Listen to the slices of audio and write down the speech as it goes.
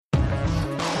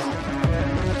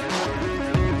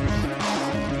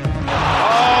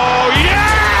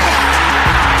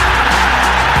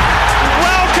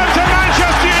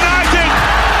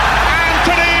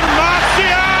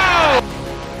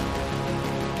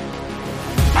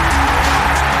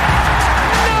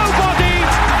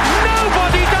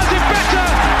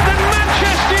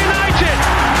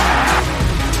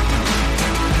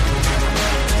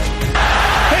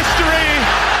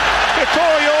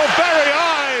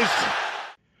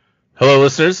Hello,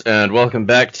 listeners, and welcome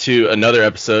back to another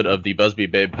episode of the Busby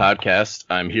Babe podcast.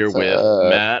 I'm here with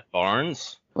Matt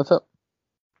Barnes. What's up?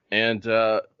 And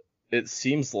it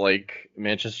seems like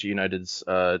Manchester United's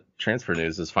transfer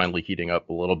news is finally heating up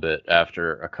a little bit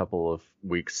after a couple of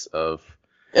weeks of...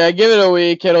 Yeah, give it a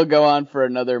week. It'll go on for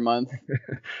another month.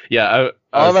 Yeah,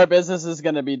 all of our business is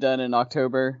going to be done in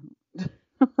October.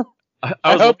 I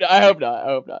hope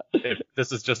not. If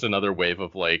this is just another wave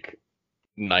of, like,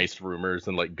 nice rumors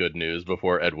and like good news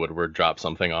before Ed Woodward drops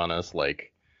something on us,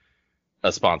 like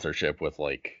a sponsorship with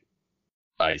like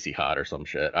Icy Hot or some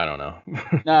shit. I don't know.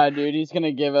 Nah, dude, he's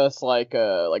gonna give us like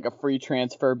a free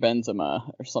transfer Benzema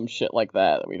or some shit like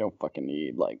that we don't fucking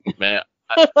need. Like, man,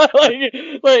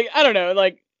 like I don't know.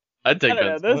 Like, I'd take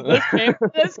Benzema.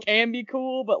 This can be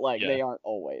cool, but like they aren't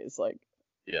always like.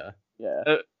 Yeah.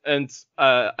 And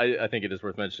I think it is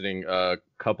worth mentioning a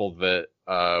couple that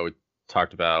we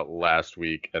talked about last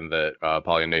week and that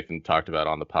Polly and Nathan talked about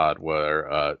on the pod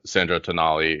were Sandro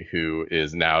Tonali, who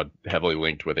is now heavily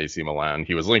linked with AC Milan.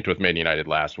 He was linked with Man United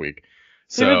last week.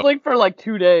 So, he was linked for like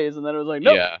 2 days, and then it was like,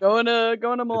 nope, going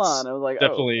to Milan. I was like,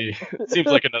 definitely seems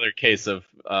like another case of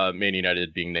Man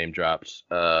United being name dropped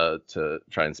to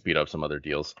try and speed up some other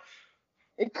deals.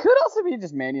 It could also be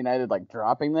just Man United like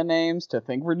dropping the names to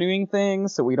think we're doing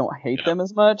things so we don't hate them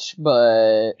as much,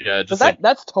 but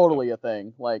that's totally a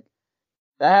thing. Like,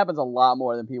 that happens a lot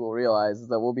more than people realize, is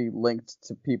that we'll be linked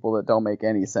to people that don't make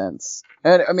any sense.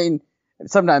 And I mean,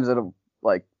 sometimes it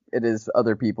is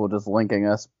other people just linking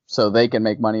us so they can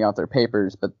make money off their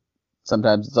papers, but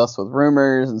sometimes it's us with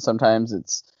rumors, and sometimes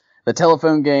it's the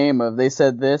telephone game of they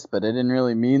said this, but I didn't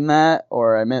really mean that,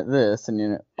 or I meant this,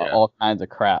 and all kinds of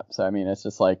crap. So I mean, it's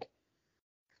just like,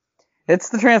 it's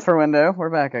the transfer window.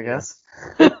 We're back, I guess.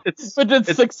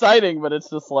 It's exciting, but it's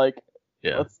just like,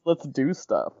 let's do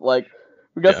stuff. Like,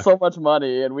 we got so much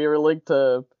money, and we were linked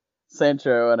to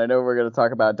Sancho, and I know we're going to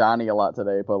talk about Donny a lot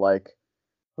today, but, like,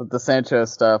 with the Sancho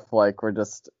stuff, like, we're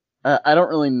just... I don't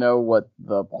really know what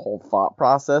the whole thought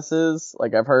process is.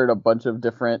 Like, I've heard a bunch of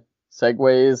different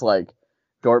segues, like,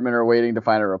 Dortmund are waiting to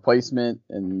find a replacement,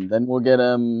 and then we'll get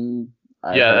him.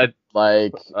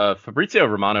 Fabrizio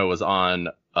Romano was on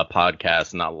a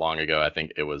podcast not long ago, I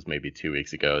think it was maybe 2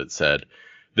 weeks ago, it said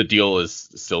the deal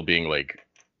is still being,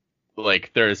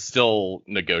 like there's still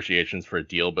negotiations for a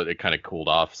deal, but it kind of cooled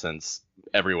off since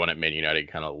everyone at Man United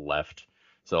kind of left.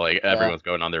 So like everyone's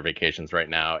going on their vacations right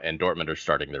now, and Dortmund are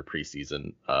starting their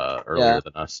preseason earlier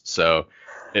than us. So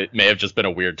it may have just been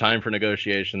a weird time for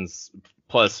negotiations.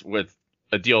 Plus, with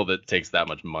a deal that takes that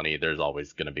much money, there's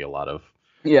always going to be a lot of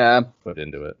put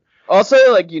into it.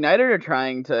 Also, like, United are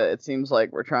trying to. It seems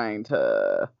like we're trying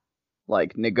to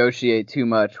like negotiate too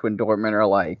much when Dortmund are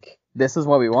like, this is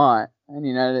what we want. And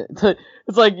United,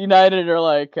 it's like United are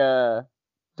like,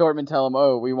 Dortmund tell them,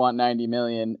 oh, we want 90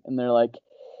 million. And they're like,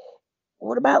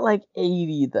 what about like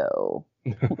 80 though?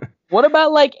 What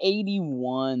about like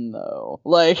 81 though?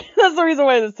 Like, that's the reason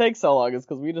why this takes so long, is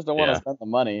because we just don't want to spend the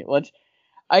money. Which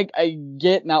I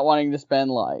get not wanting to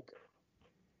spend like,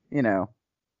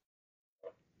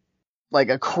 like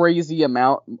a crazy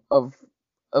amount of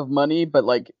money. But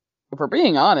like, if we're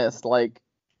being honest, like,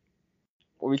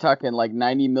 are we talking like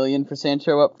 90 million for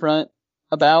Sancho up front?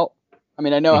 About? I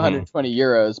mean, I know 120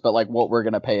 euros, but like what we're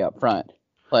going to pay up front.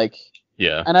 Like,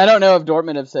 and I don't know if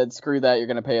Dortmund have said, screw that, you're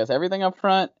going to pay us everything up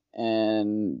front.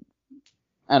 And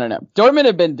I don't know. Dortmund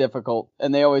have been difficult,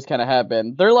 and they always kind of have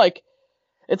been. They're like,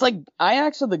 it's like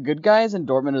Ajax are the good guys and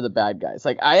Dortmund are the bad guys.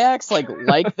 Like, Ajax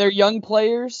like their young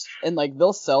players, and like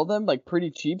they'll sell them like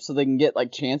pretty cheap so they can get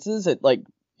like chances at like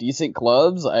decent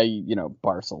clubs.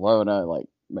 Barcelona, like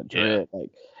Madrid,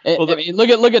 I mean, look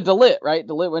at De Ligt, right?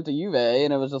 De Ligt went to Juve,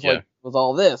 and it was just like, was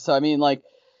all this. So I mean, like,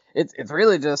 it's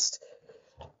really just,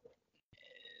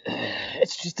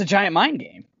 it's just a giant mind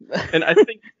game. And I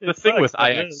think the thing with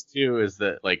Ajax too is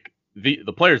that like the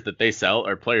players that they sell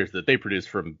are players that they produce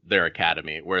from their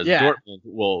academy, whereas Dortmund,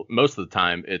 well, most of the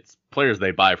time it's players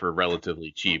they buy for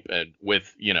relatively cheap, and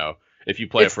with if you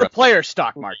play for the player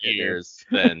stock market years,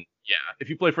 then. Yeah, if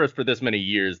you play for us for this many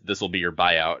years, this will be your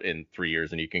buyout in 3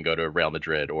 years, and you can go to Real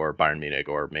Madrid or Bayern Munich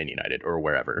or Man United or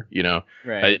wherever,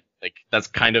 Right. That's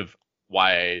kind of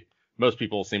why most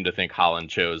people seem to think Haaland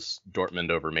chose Dortmund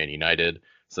over Man United,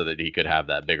 so that he could have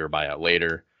that bigger buyout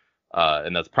later.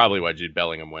 And that's probably why Jude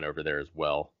Bellingham went over there as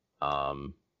well.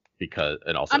 Because,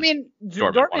 and also, I mean,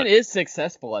 Dortmund is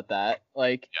successful at that.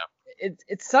 Like,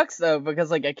 it sucks though,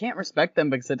 because like I can't respect them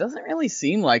because it doesn't really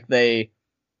seem like they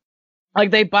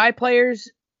buy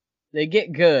players, they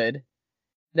get good,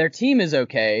 their team is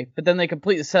okay, but then they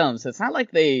completely sell them. So it's not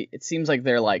like it seems like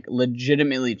they're like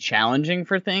legitimately challenging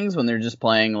for things when they're just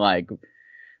playing like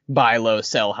buy low,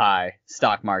 sell high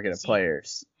stock market of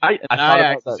players. I thought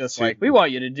about that just too. like, we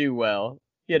want you to do well,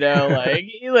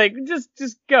 like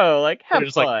just go, like have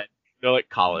fun. They're like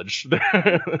college.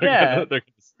 Yeah.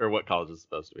 Or what college is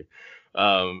supposed to be.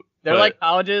 They're like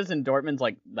colleges, and Dortmund's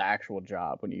like the actual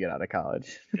job when you get out of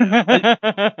college.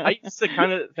 I used to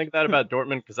kind of think that about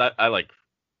Dortmund because I like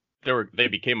they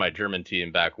became my German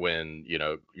team back when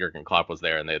Jurgen Klopp was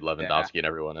there and they had Lewandowski and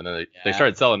everyone, and then they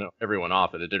started selling everyone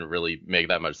off, and it didn't really make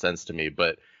that much sense to me.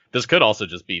 But this could also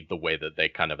just be the way that they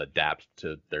kind of adapt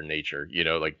to their nature.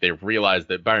 Like they've realized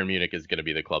that Bayern Munich is going to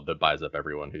be the club that buys up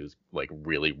everyone who's like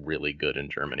really, really good in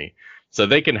Germany. So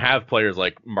they can have players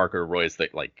like Marco Reus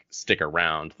that like stick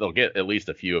around. They'll get at least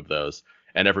a few of those,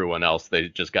 and everyone else, they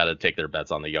just got to take their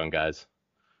bets on the young guys.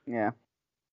 Yeah.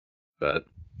 But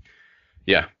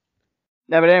yeah.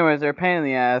 Yeah, but anyways, they're a pain in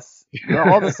the ass.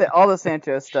 All the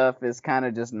Sancho stuff is kind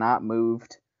of just not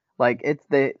moved. Like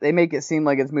they make it seem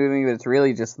like it's moving, but it's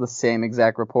really just the same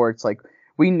exact reports. Like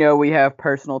we know we have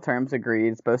personal terms agreed.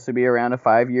 It's supposed to be around a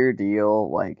 5-year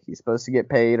deal. Like he's supposed to get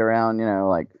paid around,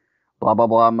 like blah blah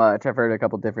blah much. I've heard a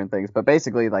couple different things, but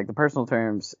basically like the personal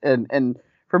terms and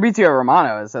Fabrizio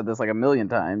Romano has said this like a million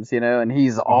times, and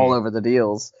he's all over the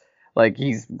deals. Like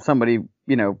he's somebody,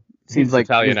 seems like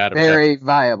Italian very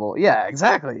viable. Yeah,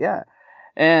 exactly. Yeah.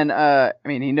 And I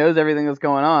mean, he knows everything that's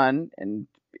going on, and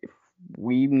if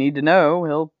we need to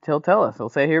know, he'll tell us. He'll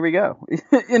say, "Here we go."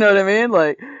 You know what I mean?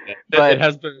 Like, it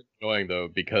has been annoying though,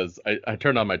 because I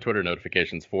turned on my Twitter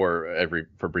notifications for every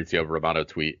Fabrizio Romano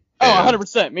tweet. Oh,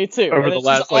 100%. Me too. Over the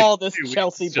last all this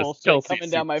Chelsea bullshit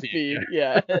coming down my feed.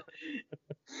 Yeah.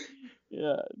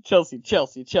 Yeah. Chelsea,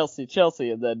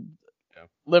 and then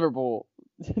Liverpool,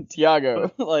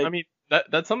 Thiago. Like, I mean,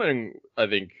 that's something I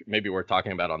think maybe we're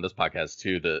talking about on this podcast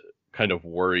too. The kind of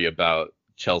worry about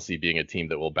Chelsea being a team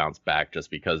that will bounce back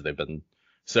just because they've been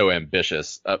so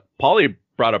ambitious. Paulie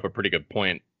brought up a pretty good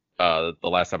point the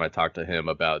last time I talked to him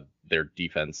about their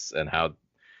defense and how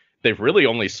they've really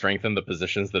only strengthened the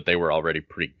positions that they were already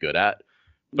pretty good at.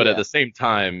 But at the same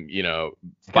time,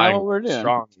 buying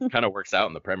strong kind of works out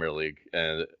in the Premier League.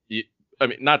 And I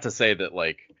mean, not to say that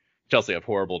like Chelsea have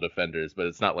horrible defenders, but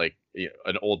it's not like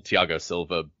an old Thiago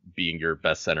Silva being your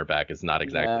best center back is not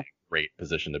exactly a great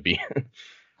position to be in.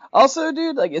 Also,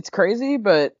 dude, like it's crazy,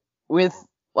 but with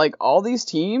like all these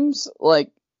teams,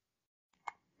 like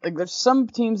there's some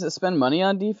teams that spend money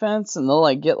on defense and they'll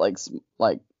like get like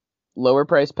lower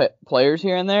price players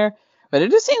here and there, but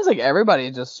it just seems like everybody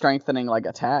is just strengthening like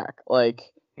attack. Like,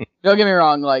 don't get me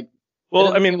wrong, like,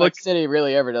 well, I mean, like City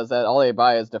really ever does that. All they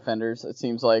buy is defenders. It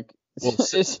seems like. Well,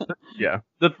 yeah.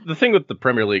 The thing with the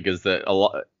Premier League is that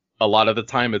a lot of the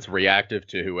time it's reactive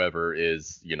to whoever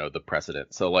is the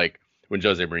precedent. So like when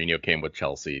Jose Mourinho came with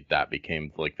Chelsea, that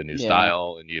became like the new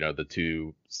style, and the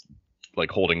two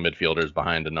like holding midfielders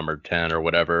behind a number 10 or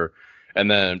whatever,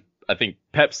 and then I think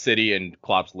Pep City and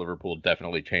Klopp's Liverpool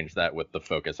definitely changed that with the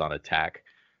focus on attack.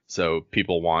 So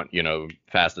people want,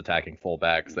 fast attacking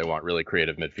fullbacks. They want really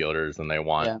creative midfielders, and they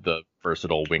want the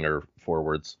versatile winger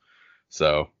forwards.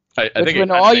 So I think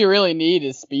when all you really need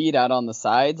is speed out on the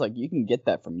sides, like you can get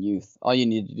that from youth. All you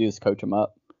need to do is coach them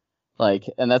up. Like,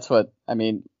 and that's what, I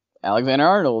mean,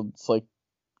 Alexander-Arnold's like,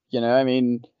 I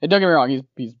mean, and don't get me wrong,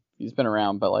 he's been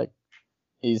around, but like,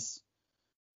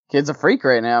 kid's a freak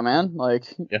right now, man. Like,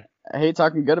 I hate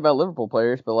talking good about Liverpool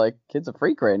players, but like, kid's a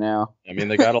freak right now. I mean,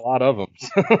 they got a lot of them.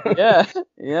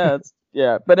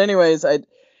 Yeah. But anyways,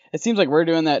 it seems like we're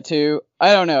doing that too.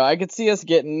 I don't know. I could see us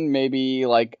getting maybe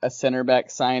like a center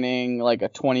back signing, like a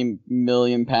 £20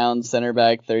 million center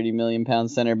back, £30 million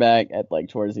center back at like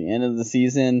towards the end of the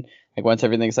season, like once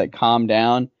everything's like calmed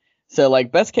down. So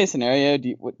like best case scenario,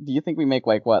 do you think we make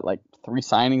like 3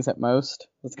 signings at most?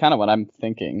 That's kind of what I'm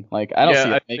thinking. Like I don't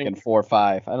see us making 4 or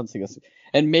 5. I don't see us,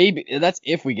 and maybe that's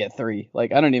if we get 3.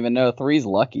 Like I don't even know. 3's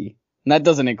lucky, and that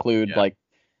doesn't include like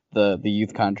the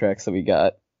youth contracts that we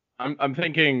got. I'm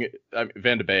thinking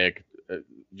Van de Beek,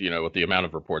 with the amount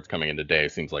of reports coming in today,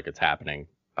 seems like it's happening.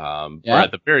 Or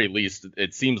at the very least,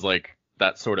 it seems like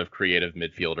that sort of creative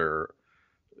midfielder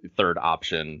third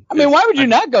option. I mean, why would you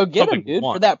not go get him, dude,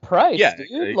 for that price,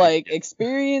 dude? Like,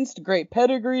 experienced, great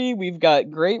pedigree. We've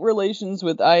got great relations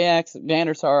with Ajax, Van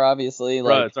der Sar, obviously.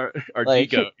 Like, it's our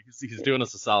Dico. He's doing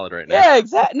us a solid right now. Yeah,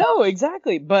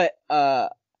 exactly. But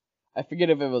I forget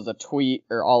if it was a tweet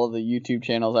or all of the YouTube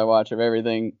channels I watch of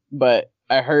everything, but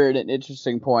I heard an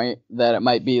interesting point that it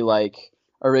might be like,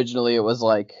 originally it was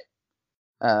like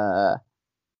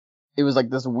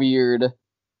this weird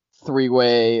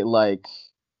 3-way like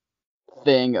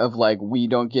thing of like, we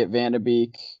don't get Van de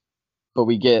Beek, but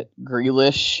we get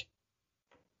Grealish,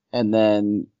 and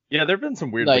then Yeah, there've been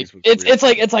some weird like things.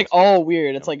 It's like all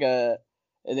weird. It's like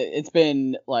it's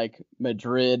been like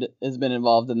Madrid has been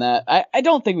involved in that. I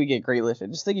don't think we get Grealish. I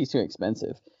just think he's too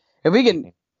expensive. If we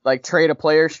can like trade a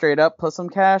player straight up plus some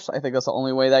cash, I think that's the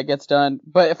only way that gets done.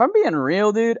 But if I'm being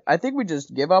real, dude, I think we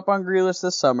just give up on Grealish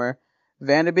this summer.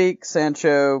 Van de Beek,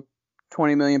 Sancho,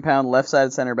 £20 million left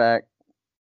side center back.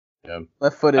 Yeah.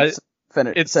 Left footed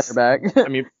center back. I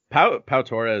mean, Pau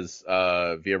Torres,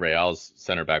 Villarreal's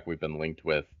center back we've been linked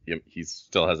with. He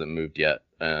still hasn't moved yet,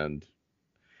 and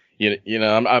you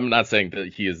know, I'm not saying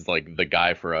that he is like the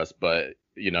guy for us, but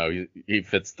you know, he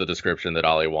fits the description that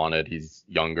Ollie wanted. He's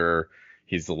younger.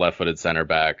 He's the left-footed center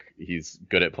back. He's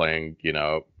good at playing, you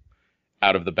know,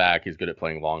 out of the back. He's good at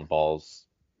playing long balls.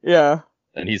 Yeah.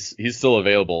 And he's still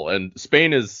available. And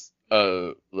Spain is,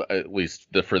 at least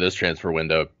for this transfer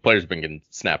window, players have been getting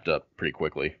snapped up pretty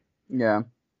quickly. Yeah.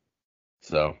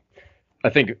 So I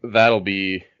think that'll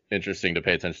be interesting to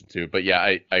pay attention to. But yeah,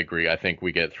 I agree. I think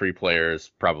we get 3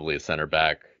 players, probably a center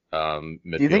back. Do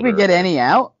you think we get any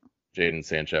out? Jadon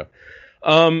Sancho.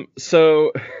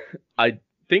 So I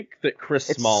think that Chris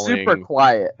Smalling super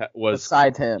quiet was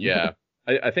besides him. Yeah.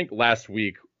 I think last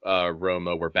week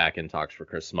Roma were back in talks for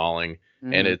Chris Smalling.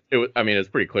 Mm-hmm. And it was, I mean, it's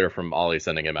pretty clear from Ollie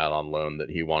sending him out on loan that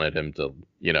he wanted him to,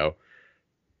 you know,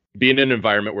 be in an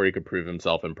environment where he could prove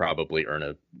himself and probably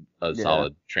earn a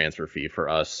solid transfer fee for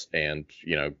us, and,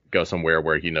 you know, go somewhere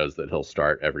where he knows that he'll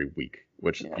start every week,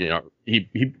 which, you know, he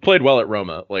played well at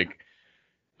Roma. Like,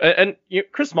 and you know,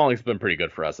 Chris Smalling's been pretty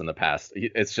good for us in the past.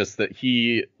 It's just that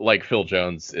he, like Phil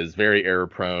Jones, is very error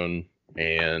prone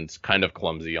and kind of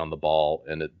clumsy on the ball,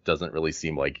 and it doesn't really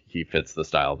seem like he fits the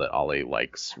style that Ollie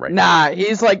likes right now. Nah,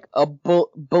 he's like a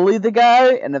bully the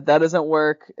guy, and if that doesn't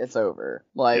work, it's over.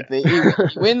 Like, he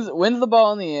wins the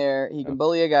ball in the air, he can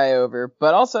bully a guy over,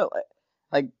 but also,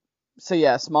 like, so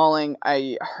yeah, Smalling,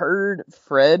 I heard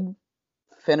Fred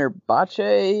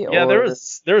Fenerbahce. Yeah,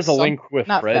 there's a link with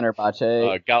not Fred.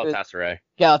 Fenerbahce. Galatasaray.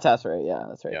 Galatasaray, yeah,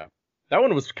 that's right. Yeah, that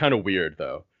one was kind of weird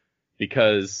though,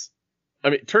 because I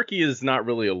mean, Turkey is not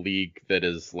really a league that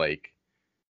is like,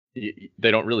 they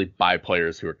don't really buy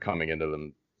players who are coming into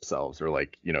themselves, or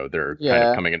like, you know, they're kind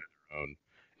of coming into their own.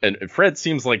 And Fred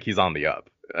seems like he's on the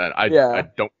up. And I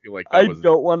don't feel like I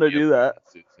don't want to do that.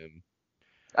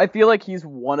 I feel like he's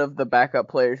one of the backup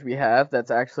players we have that's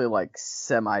actually like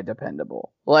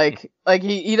semi-dependable. Like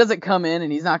he doesn't come in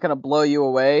and he's not gonna blow you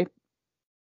away.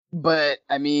 But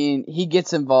I mean, he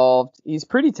gets involved. He's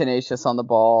pretty tenacious on the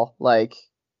ball. Like,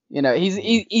 you know,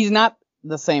 he's not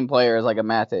the same player as like a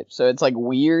Matic, so it's like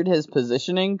weird his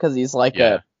positioning, because he's like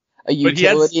a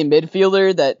utility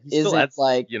midfielder that isn't adds,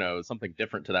 like, you know, something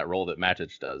different to that role that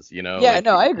Matic does. You know. Yeah, like,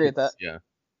 no, I agree with that. Yeah,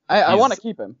 I want to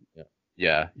keep him.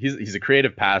 Yeah, he's a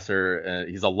creative passer, and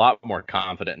he's a lot more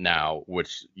confident now,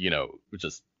 which, you know,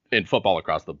 just in football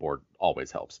across the board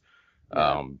always helps.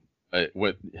 Yeah.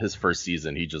 With his first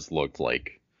season, he just looked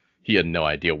like he had no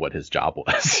idea what his job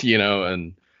was, you know,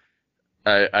 and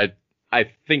I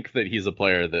think that he's a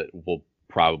player that we'll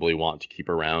probably want to keep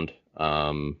around.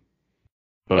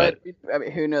 But I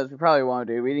mean, who knows? We probably won't,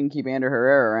 dude. We didn't keep Ander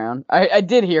Herrera around. I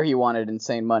did hear he wanted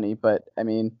insane money, but I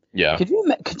mean, yeah.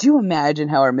 Could you imagine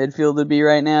how our midfield would be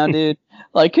right now, dude?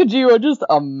 Like, could you just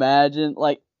imagine?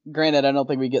 Like, granted, I don't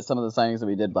think we get some of the signings that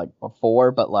we did like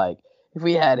before, but like, if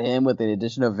we had him with the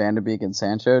addition of Van de Beek and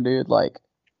Sancho, dude, like.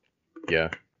 Yeah.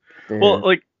 Dude. Well,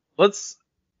 like, let's.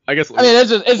 I guess. I mean,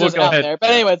 it's just out there. But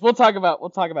anyways, we'll talk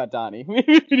about Donny. We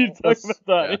need to talk about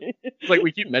Donny. Yeah. It's like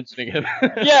we keep mentioning him.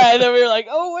 Yeah, and then we were like,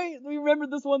 oh wait, we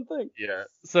remembered this one thing. Yeah.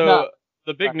 So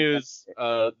the big news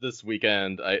this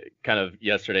weekend, kind of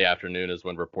yesterday afternoon is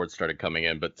when reports started coming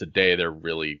in, but today they're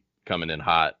really coming in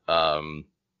hot.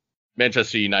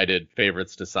 Manchester United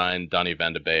favorites to sign Donny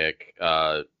van de Beek.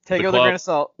 Take it with a grain of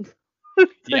salt.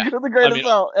 Take it with a grain of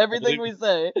salt. Everything we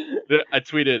say. I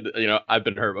tweeted, you know, I've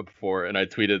been hurt before, and I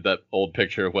tweeted that old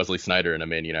picture of Wesley Sneijder in a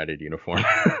Man United uniform.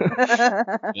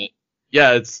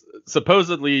 Yeah, it's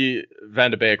supposedly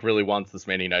Van de Beek really wants this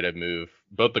Man United move.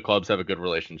 Both the clubs have a good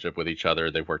relationship with each other.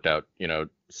 They've worked out, you know,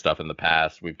 stuff in the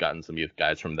past. We've gotten some youth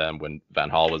guys from them when Van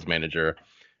Gaal was manager.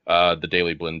 The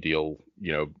Daley Blind deal,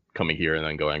 you know, coming here and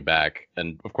then going back.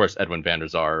 And of course, Edwin van der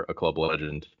Sar, a club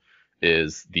legend,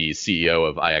 is the CEO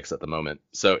of Ajax at the moment.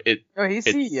 So he's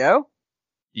CEO?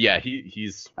 Yeah,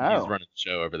 he's running the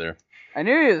show over there. I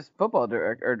knew he was football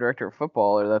director of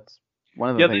football, or that's one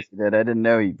of the things he did. I didn't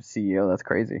know he was CEO. That's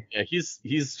crazy. Yeah,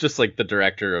 he's just like the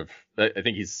director of. I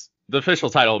think the official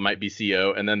title might be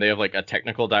CEO, and then they have like a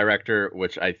technical director,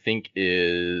 which I think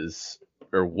is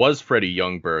or was Freddie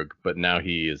Ljungberg, but now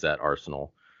he is at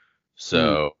Arsenal.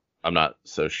 So I'm not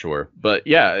so sure. But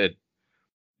yeah,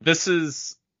 this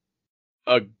is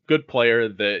a good player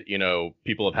that, you know,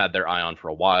 people have had their eye on for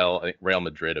a while. I think Real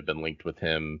Madrid have been linked with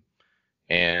him,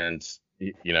 and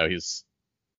you know, he's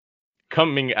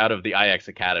coming out of the Ajax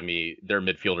academy. Their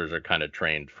midfielders are kind of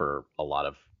trained for a lot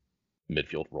of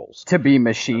midfield roles to be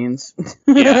machines.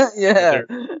 Yeah. Yeah. They're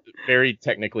very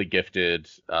technically gifted.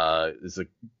 Is a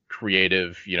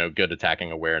creative, you know, good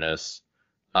attacking awareness.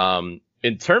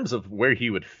 In terms of where he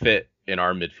would fit in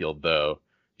our midfield, though,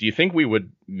 do you think we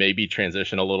would maybe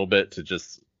transition a little bit to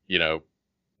just, you know,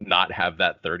 not have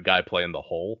that third guy play in the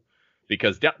hole?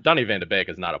 Because Donny van de Beek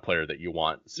is not a player that you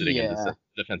want sitting in the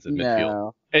defensive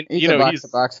midfield. And he's, you know, he's a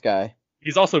box guy.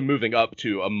 He's also moving up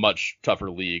to a much tougher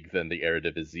league than the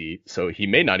Eredivisie, so he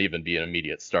may not even be an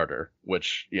immediate starter,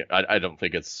 which, you know, I don't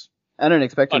think it's I don't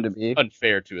expect him to be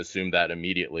unfair to assume that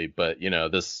immediately. But, you know,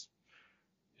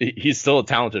 he's still a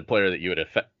talented player that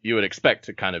you would expect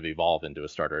to kind of evolve into a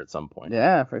starter at some point.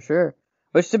 Yeah, for sure.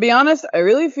 Which, to be honest, I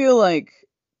really feel like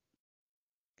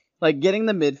getting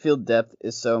the midfield depth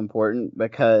is so important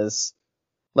because,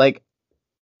 like,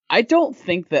 I don't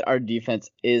think that our defense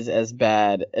is as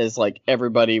bad as, like,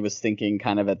 everybody was thinking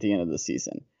kind of at the end of the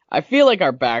season. I feel like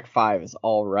our back five is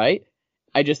all right.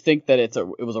 I just think that it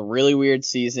was a really weird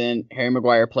season. Harry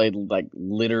Maguire played, like,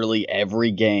 literally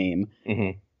every game.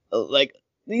 Mm-hmm. Like,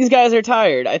 these guys are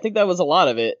tired. I think that was a lot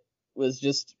of it. Was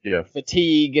just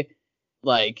fatigue,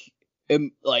 like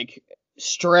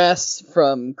stress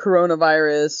from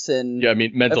coronavirus, and I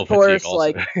mean mental of course, fatigue also.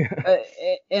 Like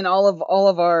and all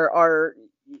of our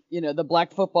you know, the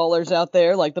black footballers out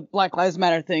there, like the Black Lives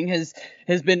Matter thing has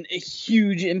been a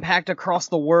huge impact across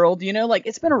the world. You know, like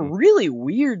it's been a really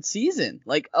weird season.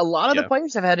 Like a lot of the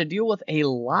players have had to deal with a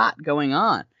lot going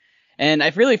on, and I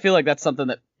really feel like that's something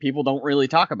that people don't really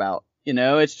talk about. You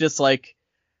know, it's just like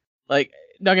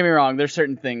don't get me wrong, there's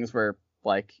certain things where,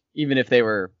 like, even if they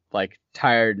were, like,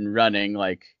 tired and running,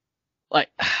 like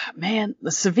man, the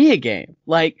Sevilla game,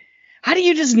 like, how do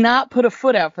you just not put a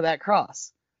foot out for that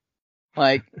cross?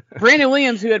 Like, Brandon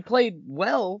Williams, who had played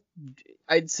well,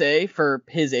 I'd say, for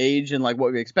his age and, like,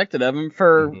 what we expected of him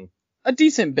for a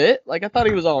decent bit. Like, I thought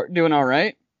he was doing all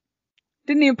right.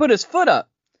 Didn't even put his foot up.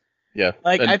 Yeah.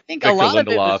 Like, I think Victor a lot Lindelof of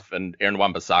it was... and Aaron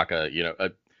Wan-Bissaka, you know,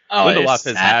 Lindelof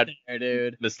has had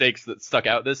mistakes that stuck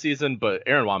out this season, but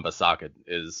Aaron Wan-Bissaka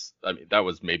that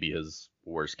was maybe his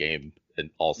worst game in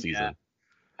all season. Yeah.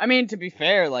 I mean, to be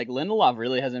fair, like, Lindelof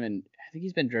really hasn't been, I think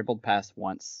he's been dribbled past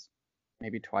once,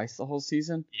 maybe twice the whole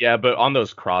season. Yeah, but on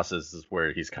those crosses is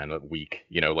where he's kind of weak,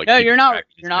 you know, like. No, you're not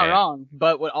wrong.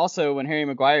 But when Harry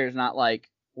Maguire is not, like,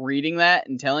 reading that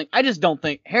and telling, I just don't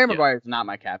think Harry Maguire is not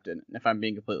my captain, if I'm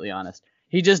being completely honest.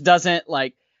 He just doesn't,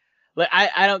 like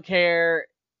I don't care.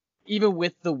 Even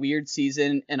with the weird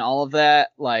season and all of that,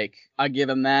 like, I give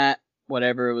him that,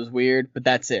 whatever, it was weird, but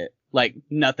that's it. Like,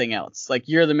 nothing else. Like,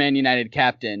 you're the Man United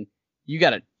captain. You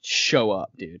gotta show up,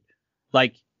 dude.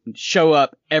 Like, show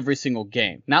up every single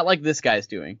game. Not like this guy's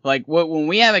doing. Like, when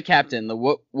we have a captain,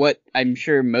 what I'm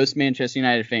sure most Manchester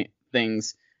United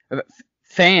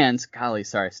fans, golly,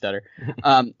 sorry, stutter,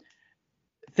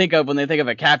 think of when they think of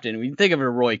a captain. We think of a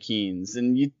Roy Keanes,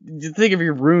 and you think of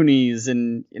your Rooneys,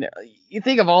 and, you know, you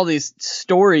think of all these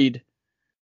storied,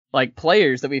 like,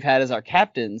 players that we've had as our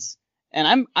captains.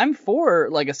 And I'm for,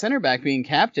 like, a center back being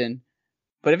captain,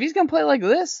 but if he's gonna play like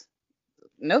this,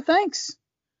 no thanks.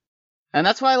 And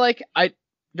that's why, like, don't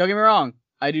get me wrong,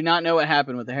 I do not know what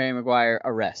happened with the Harry Maguire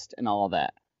arrest and all of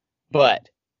that. But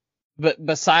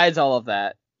besides all of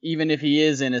that, even if he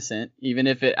is innocent, even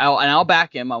if I'll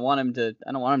back him. I don't want him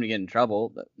to get in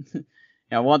trouble. But, you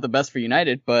know, I want the best for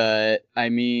United, but I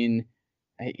mean,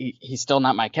 he's still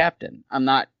not my captain. I'm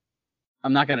not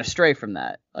gonna stray from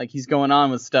that. Like, he's going on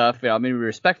with stuff. You know, I'm gonna be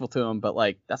respectful to him, but,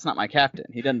 like, that's not my captain.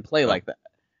 He doesn't play like that.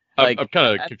 Like, I'm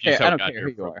kind of confused how I we don't got care here who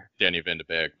you from are. Danny van de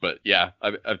Beek, but yeah,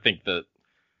 I think that.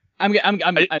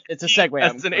 It's a segue.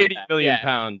 As an 80 million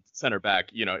pound center back,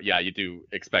 you know, yeah, you do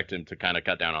expect him to kind of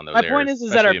cut down on those. My point is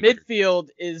that our midfield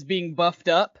is being buffed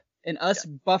up, and us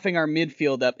buffing our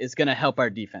midfield up is going to help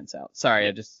our defense out. Sorry,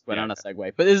 I just went on a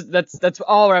segue, but that's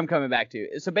all where I'm coming back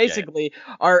to. So basically,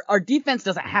 our defense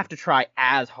doesn't have to try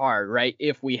as hard, right?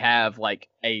 If we have, like,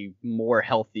 a more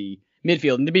healthy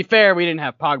midfield. And to be fair, we didn't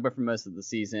have Pogba for most of the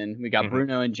season. We got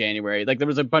Bruno in January. Like, there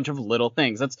was a bunch of little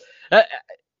things.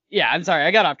 Yeah, I'm sorry,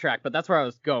 I got off track, but that's where I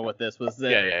was going with this. Was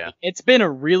that It's been a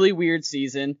really weird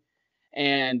season,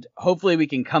 and hopefully we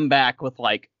can come back with,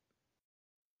 like,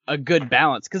 a good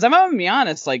balance. Because I'm going to be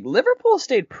honest, like, Liverpool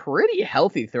stayed pretty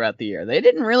healthy throughout the year. They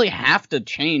didn't really have to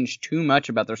change too much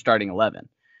about their starting 11.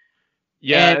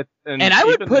 Yeah, and I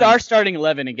would put our starting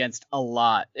 11 against a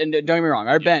lot. And don't get me wrong,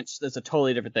 our bench, that's a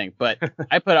totally different thing. But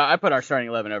I put our starting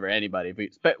 11 over anybody.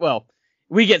 But well,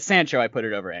 we get Sancho, I put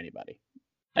it over anybody.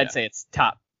 I'd say it's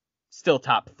still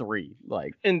top 3.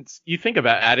 Like, and you think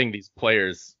about adding these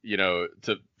players, to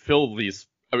fill these.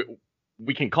 I mean,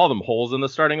 we can call them holes in the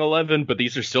starting 11, but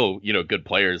these are still, good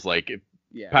players. Like,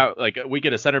 like we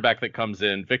get a center back that comes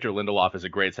in. Victor Lindelof is a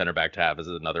great center back to have as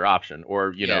another option,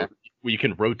 or we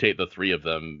can rotate the 3 of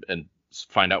them and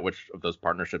find out which of those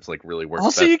partnerships like really works.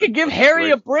 Also, you could give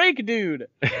Harry a break, dude.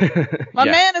 My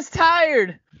man is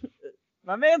tired.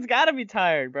 My man's got to be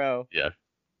tired, bro. Yeah,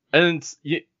 and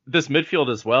this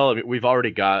midfield as well. I mean, we've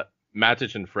already got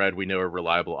Matic and Fred. We know are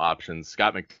reliable options.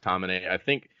 Scott McTominay. I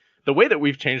think the way that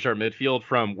we've changed our midfield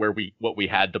from what we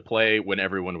had to play when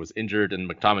everyone was injured and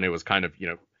McTominay was kind of,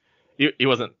 he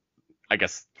wasn't, I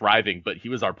guess, thriving, but he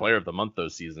was our player of the month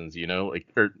those seasons,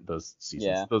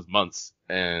 those months.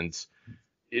 And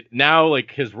now,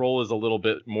 like, his role is a little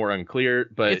bit more unclear,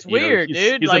 but it's weird,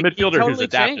 dude. He's like, a midfielder totally who's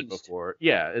adapted changed. before.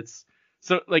 Yeah, it's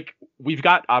so like we've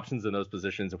got options in those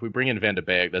positions. If we bring in Van de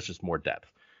Beek, that's just more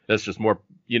depth. That's just more.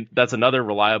 That's another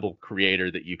reliable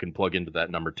creator that you can plug into that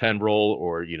number 10 role,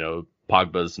 or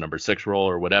Pogba's number 6 role,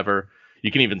 or whatever.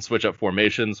 You can even switch up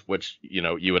formations, which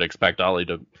you would expect Ollie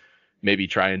to maybe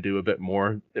try and do a bit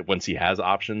more once he has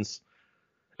options.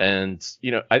 And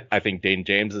I think Dane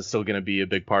James is still going to be a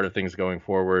big part of things going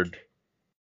forward.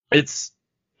 This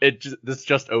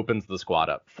just opens the squad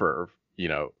up for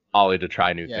Ollie to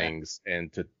try new things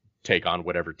and to take on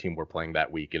whatever team we're playing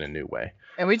that week in a new way.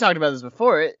 And we talked about this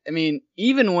before. I mean,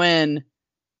 even when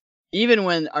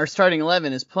our starting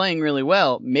 11 is playing really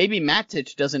well, maybe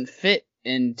Matic doesn't fit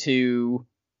into.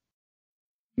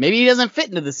 Maybe he doesn't fit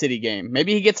into the City game.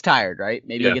 Maybe he gets tired, right?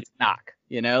 Maybe he gets a knock.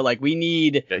 Like, we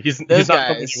need he's those not guys.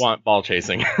 something you want ball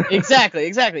chasing.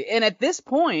 Exactly. And at this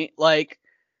point, like,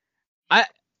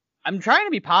 I'm trying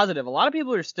to be positive. A lot of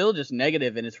people are still just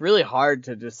negative, and it's really hard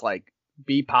to just, like,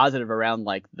 be positive around,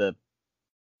 like, the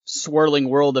swirling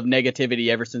world of negativity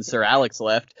ever since Sir Alex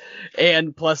left.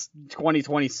 And plus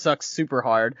 2020 sucks super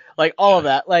hard. Like, all of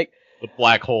that. Like, the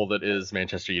black hole that is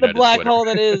Manchester United. The black Twitter. hole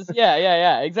that is,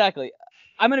 yeah, exactly.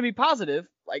 I'm going to be positive.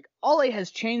 Like, Ole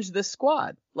has changed this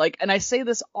squad. Like, and I say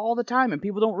this all the time, and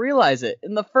people don't realize it.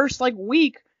 In the first, like,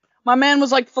 week, my man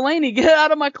was like, Fellaini, get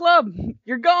out of my club.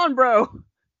 You're gone, bro.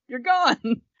 You're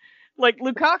gone. Like,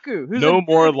 Lukaku. Who's no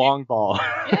more long ball.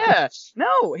 Yeah.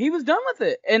 No, he was done with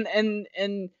it. And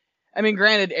I mean,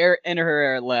 granted,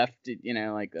 Herrera left,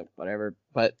 like, whatever.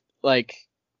 But, like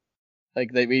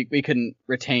we couldn't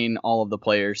retain all of the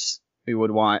players we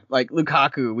would want. Like,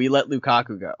 Lukaku, we let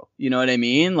Lukaku go. You know what I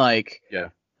mean? Like, yeah.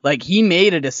 Like, he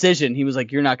made a decision. He was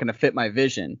like, you're not going to fit my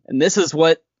vision. And this is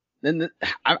what,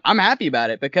 I'm happy about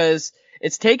it, because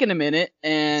it's taken a minute,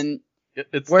 and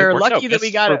we're lucky that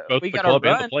we got a run.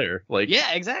 And the player. Like,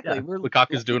 yeah, exactly. Yeah.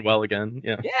 Lukaku's doing well again.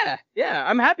 Yeah.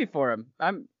 I'm happy for him.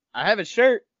 I have his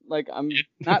shirt. Like, I'm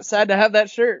not sad to have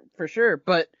that shirt for sure,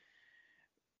 but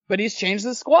he's changed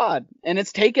the squad, and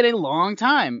it's taken a long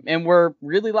time, and we're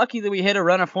really lucky that we hit a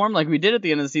run of form like we did at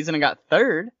the end of the season and got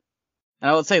third.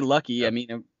 And I would say lucky. Yeah. I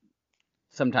mean,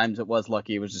 sometimes it was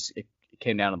lucky. It was just, it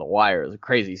came down to the wire. It was a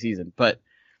crazy season, but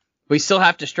we still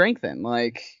have to strengthen.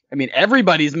 Like, I mean,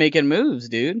 everybody's making moves,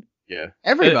 dude. Yeah.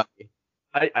 Everybody.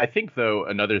 I think, though,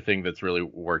 another thing that's really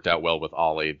worked out well with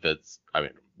Ollie,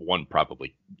 one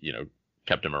probably,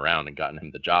 kept him around and gotten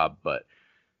him the job, but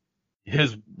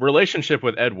his relationship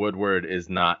with Ed Woodward is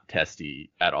not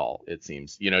testy at all, it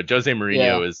seems. Jose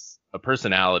Mourinho is a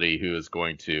personality who is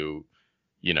going to,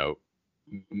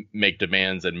 make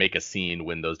demands and make a scene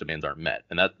when those demands aren't met.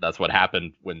 And that's what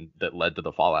happened that led to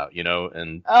the fallout, and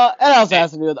it also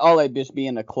has to do with Ole just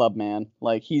being a club man.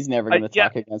 Like, he's never going to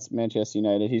talk against Manchester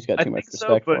United. He's got too much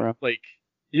respect for him. Like,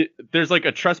 there's like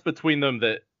a trust between them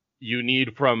that you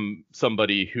need from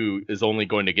somebody who is only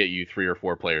going to get you 3 or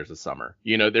 4 players a summer.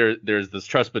 There's this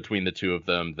trust between the two of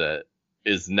them that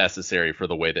is necessary for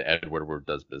the way that Ed Woodward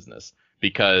does business,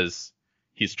 because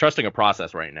he's trusting a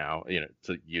process right now,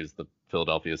 to use the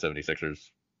Philadelphia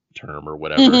 76ers term or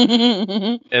whatever,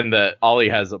 and that Ollie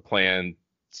has a plan.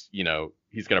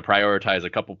 He's going to prioritize a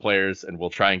couple players, and we'll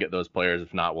try and get those players.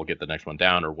 If not, we'll get the next one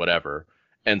down or whatever.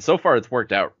 And so far, it's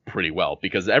worked out pretty well,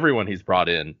 because everyone he's brought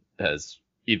in has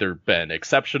either been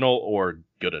exceptional or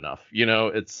good enough.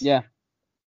 I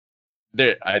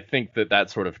think that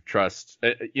sort of trust,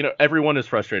 everyone is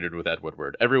frustrated with Ed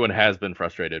Woodward. Everyone has been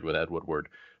frustrated with Ed Woodward,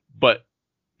 but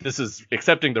this is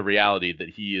accepting the reality that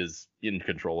he is in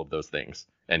control of those things,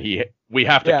 and we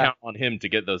have to count on him to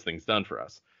get those things done for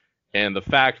us. And the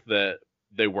fact that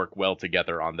they work well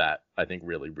together on that, I think,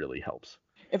 really, really helps.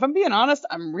 if I'm being honest,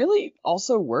 I'm really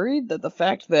also worried that the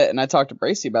fact that, and I talked to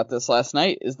Bracey about this last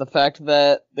night, is the fact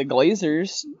that the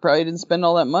Glazers probably didn't spend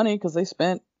all that money because they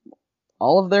spent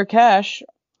all of their cash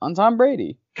on Tom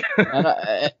Brady.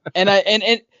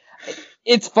 and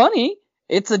it's funny.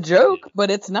 It's a joke, but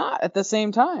it's not at the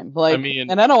same time. Like, I mean,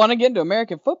 and I don't want to get into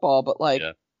American football, but like,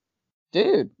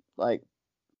 dude, like,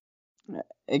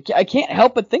 I can't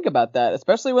help but think about that,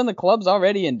 especially when the club's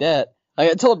already in debt.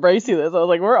 Like, I told Bracey this. I was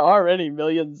like, we're already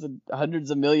millions and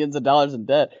hundreds of millions of dollars in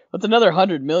debt. What's another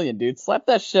 100 million, dude? Slap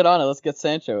that shit on and let's get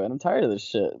Sancho. And I'm tired of this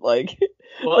shit. Like,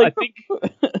 well, I think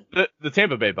the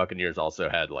Tampa Bay Buccaneers also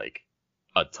had like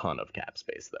a ton of cap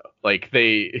space, though. Like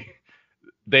they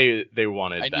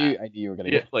wanted that. I knew you were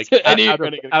gonna get like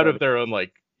out of their own,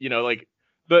 like, you know, like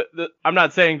the I'm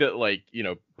not saying that, like, you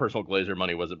know, personal Glazer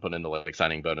money wasn't put into like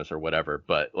signing bonus or whatever,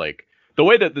 but like the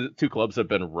way that the two clubs have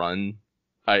been run,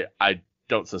 I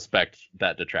don't suspect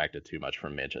that detracted too much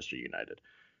from Manchester United.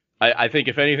 I think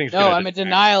if anything's I'm in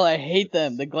denial. I hate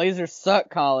them. The Glazers suck,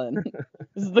 Colin.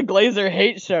 This is the Glazer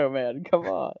hate show, man. Come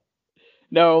on.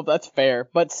 No, that's fair,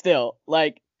 but still,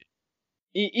 like,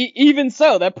 even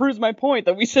so, that proves my point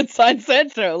that we should sign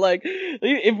Sancho. Like,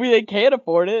 if they can't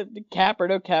afford it, cap or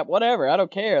no cap, whatever, I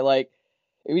don't care. Like,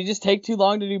 we just take too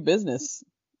long to do business.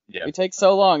 Yeah. We take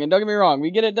so long, and don't get me wrong,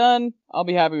 we get it done, I'll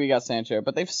be happy we got Sancho,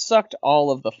 but they've sucked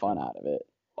all of the fun out of it.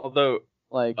 Although,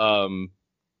 like,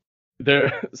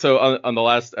 there. So on the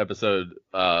last episode,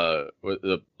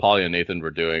 with Polly and Nathan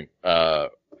were doing,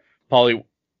 Polly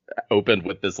opened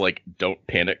with this like "don't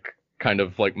panic" kind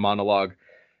of like monologue,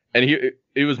 and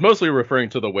he was mostly referring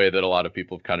to the way that a lot of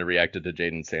people have kind of reacted to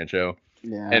Jadon Sancho.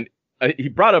 Yeah. And he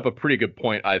brought up a pretty good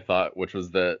point, I thought, which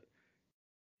was that,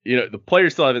 you know, the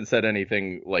players still haven't said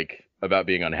anything like about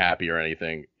being unhappy or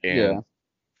anything. And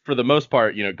for the most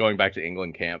part, you know, going back to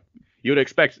England camp, you would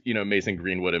expect, you know, Mason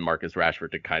Greenwood and Marcus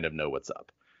Rashford to kind of know what's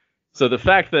up. So the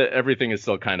fact that everything is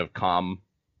still kind of calm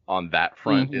on that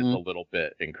front is a little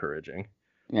bit encouraging.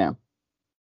 Yeah.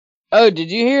 Oh,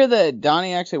 did you hear that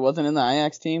Donny actually wasn't in the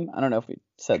Ajax team? I don't know if we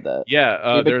said that.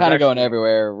 Yeah. We've been kind of going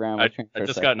everywhere around. I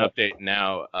just got an update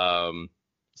now.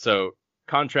 So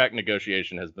contract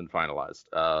negotiation has been finalized.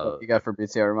 You got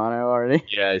Fabrizio Romano already?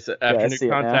 Yeah. So after new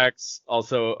contacts,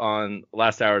 also on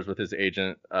last hours with his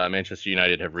agent, Manchester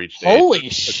United have reached Holy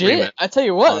shit! I tell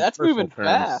you what, that's moving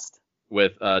fast.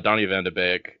 With Donny van de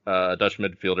Beek, Dutch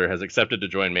midfielder, has accepted to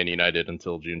join Man United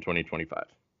until June 2025.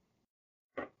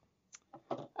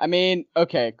 I mean,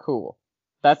 okay, cool.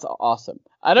 That's awesome.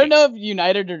 I don't know if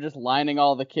United are just lining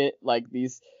all the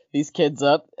these kids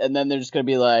up, and then they're just gonna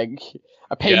be like,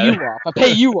 I pay you off, I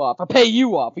pay you off, I pay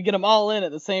you off. We get them all in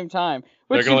at the same time.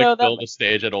 Which, they're gonna build a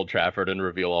stage at Old Trafford and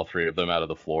reveal all three of them out of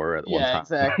the floor at one time. Yeah,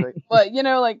 exactly. But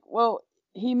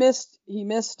he missed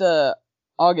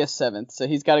August 7th, so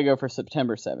he's got to go for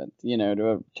September 7th, you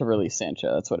know, to release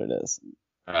Sancho. That's what it is.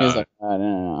 He's like, I don't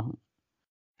know.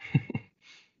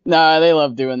 Nah, they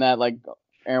love doing that. Like,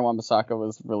 Aaron Wan-Bissaka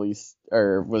was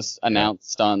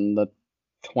announced on the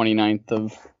 29th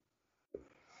of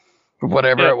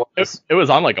whatever it was. It was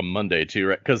on like a Monday too,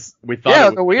 right? Because we thought it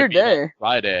was a weird day.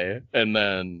 Friday, and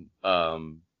then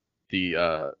like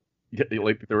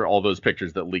there were all those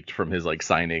pictures that leaked from his like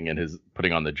signing and his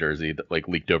putting on the jersey that like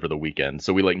leaked over the weekend.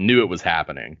 So we like knew it was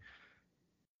happening.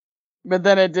 But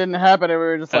then it didn't happen, and we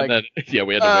were just we had to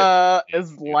wait.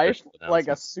 Is life like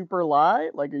a super lie?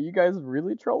 Like, are you guys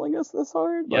really trolling us this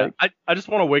hard? Yeah, like, I just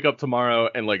want to wake up tomorrow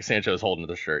and like Sancho's holding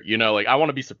the shirt. You know, like I want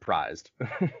to be surprised.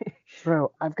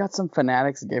 Bro, I've got some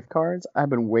Fanatics gift cards. I've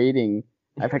been waiting.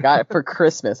 I got it for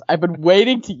Christmas. I've been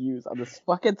waiting to use on this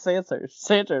fucking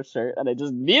Sancho shirt, and I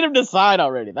just need him to sign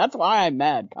already. That's why I'm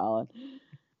mad, Colin.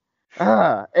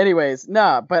 Anyways,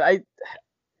 but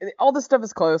all this stuff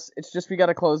is close. It's just we got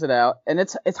to close it out, and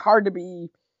it's hard to be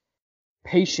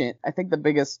patient. I think the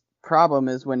biggest problem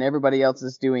is when everybody else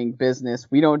is doing business,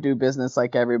 we don't do business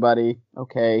like everybody.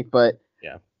 Okay, but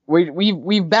yeah,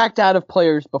 we've backed out of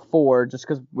players before just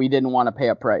because we didn't want to pay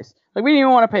a price. Like, we didn't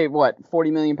even want to pay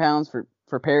 £40 million for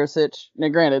Perisic. Now,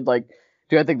 granted, like,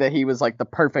 do I think that he was like the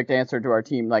perfect answer to our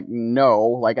team? Like, no.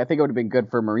 Like, I think it would have been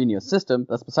good for Mourinho's system.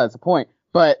 That's besides the point.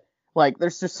 But like,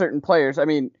 there's just certain players. I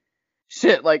mean,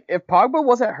 shit, like, if Pogba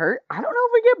wasn't hurt, I don't know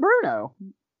if we get Bruno.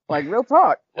 Like, real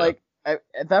talk. Yeah. Like,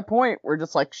 at that point, we're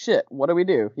just like, shit, what do we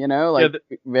do? You know, like,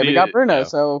 we haven't got Bruno,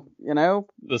 so, you know.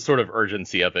 The sort of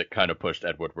urgency of it kind of pushed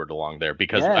Ed Woodward along there,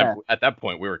 because at that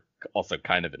point, we were also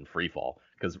kind of in free fall,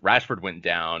 because Rashford went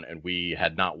down, and we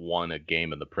had not won a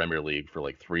game in the Premier League for,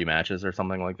 like, 3 matches or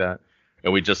something like that.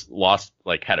 And we just lost,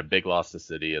 like, had a big loss to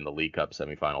City in the League Cup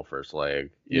semifinal first leg.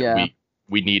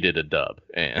 We needed a dub,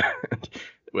 and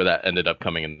where that ended up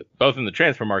coming in both in the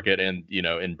transfer market and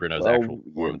in Bruno's actual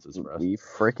performances for us. We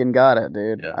freaking got it,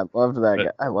 dude. Yeah. I loved that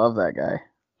guy. I love that guy.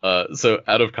 So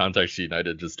out of context,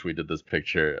 United just tweeted this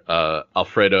picture.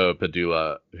 Alfredo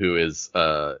Padula, who is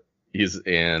he's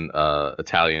an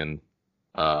Italian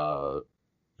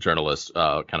journalist,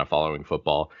 kind of following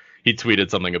football. He tweeted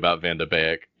something about Van de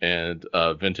Beek, and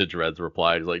Vintage Reds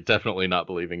replied, like, definitely not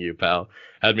believing you, pal.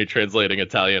 Had me translating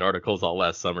Italian articles all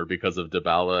last summer because of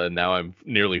Dybala, and now I'm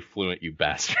nearly fluent, you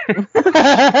bastard.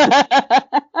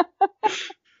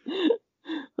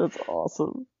 That's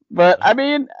awesome. But, I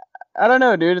mean, I don't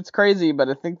know, dude. It's crazy, but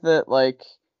I think that,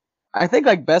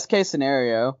 best case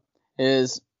scenario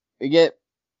is we get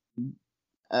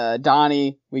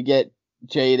Donny, we get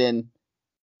Jaden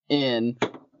in.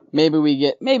 Maybe we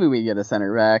get a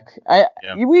center back.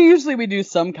 We usually do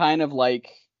some kind of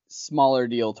smaller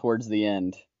deal towards the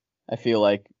end. I feel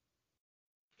like.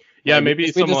 Yeah, maybe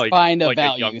we someone just find a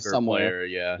value a younger somewhere. Player,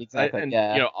 yeah, exactly.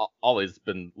 And Ollie's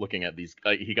been looking at these.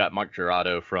 He got Mark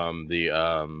Jurado from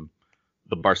the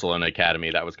Barcelona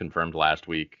academy. That was confirmed last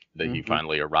week that he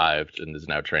finally arrived and is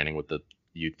now training with the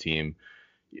youth team.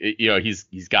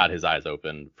 He's got his eyes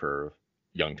open for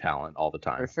young talent all the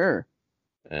time. For sure.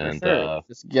 And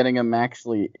just getting them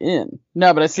actually in.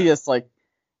 No, but I see us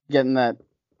getting that.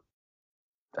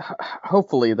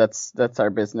 Hopefully that's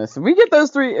our business. If we get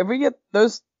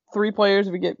those three players,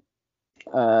 if we get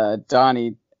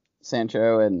Donny,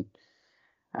 Sancho, and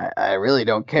I really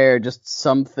don't care, just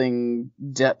something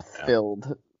depth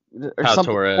filled or Pau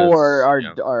something Torres,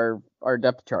 for our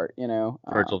depth chart.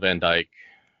 Virgil van Dijk.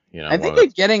 I think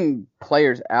that getting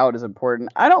players out is important.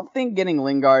 I don't think getting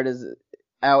Lingard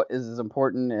out is as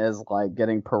important as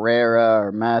getting Pereira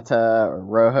or Mata or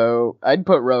Rojo. I'd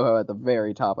put Rojo at the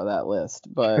very top of that list,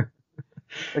 but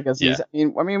because we're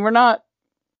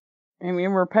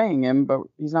paying him, but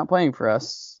he's not playing for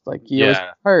us. He was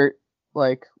hurt.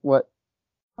 What?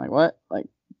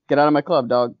 Get out of my club,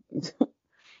 dog.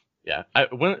 Yeah.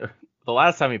 When the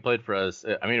last time he played for us,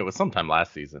 it was sometime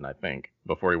last season, I think,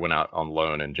 before he went out on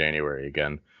loan in January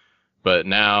again. But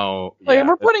now, if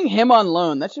we're putting him on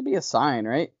loan, that should be a sign,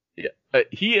 right? Yeah,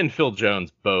 he and Phil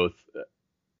Jones both.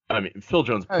 Phil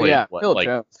Jones played.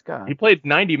 Jones. God. He played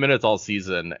 90 minutes all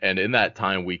season, and in that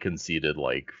time we conceded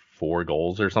 4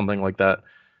 goals or something like that.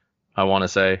 I want to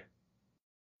say.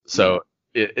 So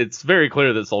it's very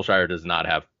clear that Solskjaer does not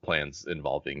have plans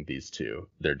involving these two.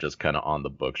 They're just kind of on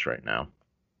the books right now.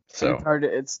 So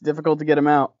it's difficult to get them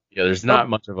out. Yeah, there's not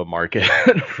much of a market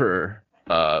for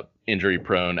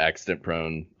injury-prone,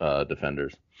 accident-prone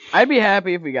defenders. I'd be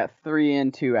happy if we got 3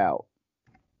 in, 2 out.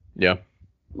 Yeah.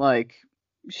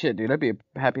 Shit, dude, I'd be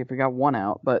happy if we got 1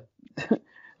 out. But,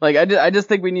 I just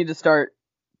think we need to start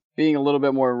being a little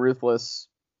bit more ruthless.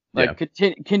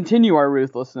 Continue our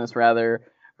ruthlessness, rather.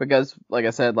 Because, like I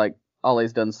said,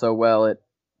 Ollie's done so well at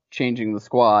changing the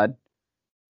squad.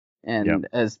 And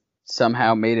has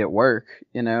somehow made it work,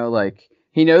 he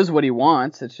knows what he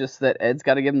wants. It's just that Ed's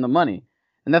got to give him the money.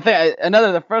 And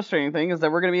the frustrating thing is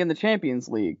that we're going to be in the Champions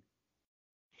League.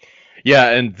 Yeah,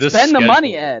 and this spend the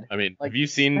money, Ed. Have you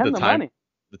seen the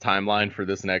timeline for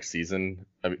this next season?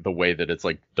 The way that it's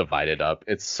divided up,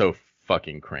 it's so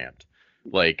fucking cramped.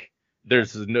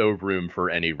 There's no room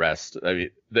for any rest.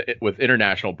 With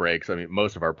international breaks,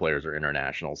 most of our players are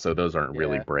international, so those aren't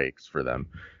really breaks for them.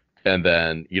 And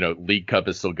then, League Cup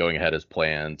is still going ahead as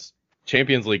planned.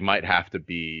 Champions League might have to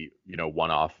be,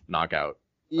 one-off knockout.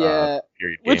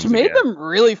 Which made them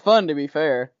really fun, to be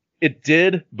fair. It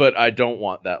did, but I don't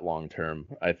want that long term.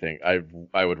 I think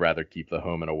I would rather keep the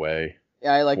home and away.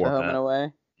 Yeah, I like the home and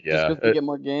away. Yeah, just to get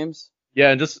more games.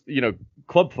 Yeah, and just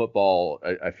club football,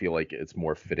 I feel like it's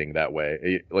more fitting that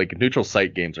way. Neutral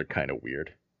site games are kind of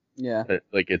weird. Yeah,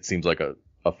 it seems like a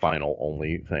final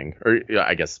only thing, or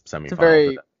I guess semifinal. It's a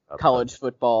very college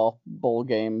football bowl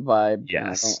game vibe.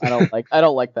 Yes, I don't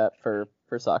like that for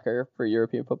soccer, for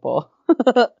European football.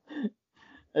 I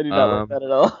do not like that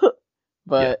at all.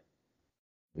 But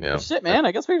shit, man,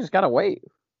 I guess we just gotta wait.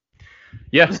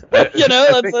 Yeah,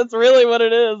 that's really what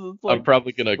it is. It's I'm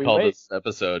probably gonna call this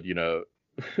episode,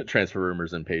 transfer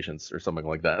rumors and patience or something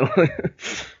like that.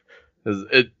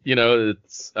 It's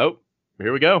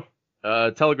here we go.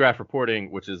 Telegraph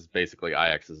reporting, which is basically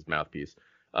Ajax's mouthpiece.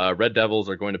 Red Devils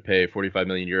are going to pay 45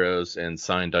 million euros and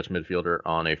sign Dutch midfielder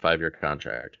on a 5-year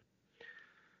contract.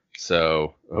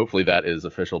 So hopefully that is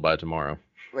official by tomorrow.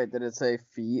 Wait, did it say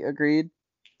fee agreed?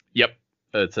 Yep.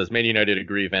 It says Man United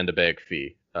agree Van de Beek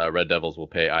fee. Red Devils will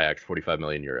pay Ajax 45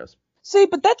 million euros. See,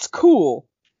 but that's cool.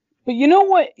 But you know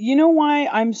what? You know why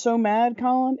I'm so mad,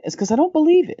 Colin? It's because I don't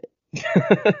believe it.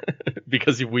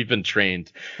 Because we've been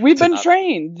trained. We've been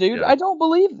trained, dude. Yeah. I don't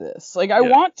believe this. Like, I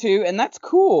want to, and that's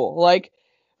cool. Like,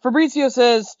 Fabrizio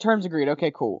says terms agreed.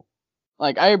 Okay, cool.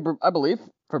 Like, I believe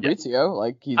Fabrizio. Yeah.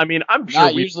 Like, he's I'm sure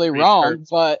not usually wrong,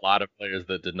 but a lot of players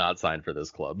that did not sign for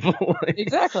this club.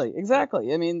 Exactly.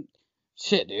 I mean,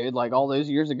 shit, dude. Like, all those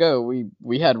years ago,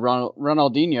 we had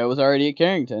Ronaldinho was already at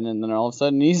Carrington, and then all of a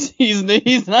sudden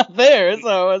he's not there.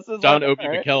 So it's just John Obi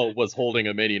Mikel was holding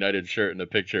a Man United shirt in a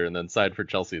picture, and then signed for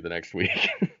Chelsea the next week.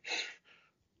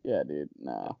 Yeah, dude.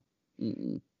 No.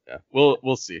 Mm-mm. Yeah,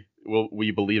 we'll see.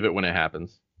 We believe it when it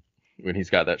happens, when he's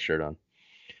got that shirt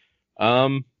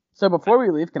on. So before we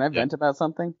leave, can I vent about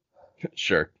something?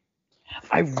 Sure.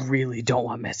 I really don't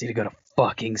want Messi to go to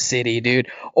fucking City, dude.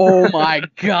 Oh my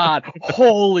god.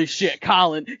 Holy shit,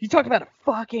 Colin. You talk about a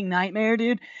fucking nightmare,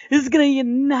 dude. This is gonna be a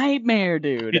nightmare,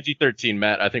 dude. PG-13,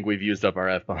 Matt. I think we've used up our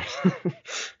F-bombs.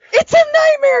 It's a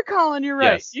nightmare, Colin. You're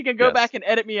right. Yes, you can go back and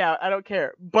edit me out. I don't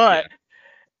care. But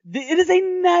it is a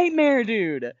nightmare,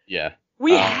 dude. Yeah.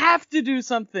 We have to do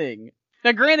something.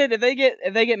 Now, granted, if they get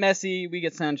Messi, we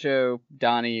get Sancho,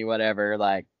 Donny, whatever.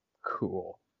 Like,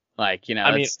 cool. Like, you know,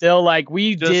 it's still like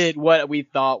we did what we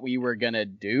thought we were gonna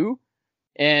do,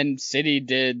 and City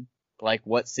did like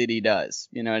what City does.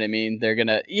 You know what I mean? They're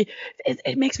gonna.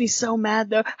 It makes me so mad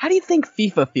though. How do you think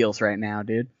FIFA feels right now,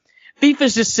 dude?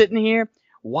 FIFA's just sitting here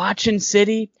watching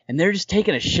City, and they're just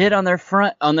taking a shit on their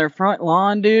front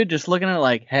lawn, dude. Just looking at it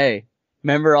like, hey,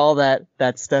 remember all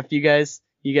that stuff you guys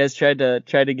tried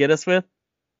to get us with?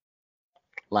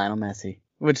 Lionel Messi.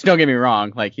 Which, don't get me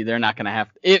wrong, like, they're not going to have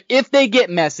if they get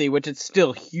Messi, which it's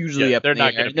still hugely up there. They're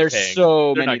not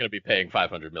going to be paying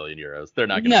 500 million euros. They're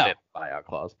not going to pay the buyout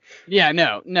clause. Yeah,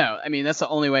 no. I mean, that's the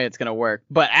only way it's going to work.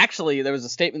 But actually, there was a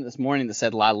statement this morning that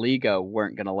said La Liga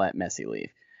weren't going to let Messi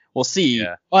leave. We'll see.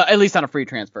 Yeah. Well, at least on a free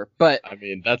transfer. But I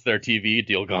mean, that's their TV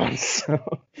deal gone.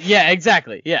 So. Yeah,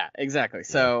 exactly.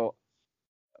 So,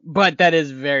 but that is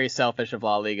very selfish of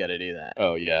La Liga to do that.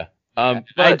 Oh, yeah.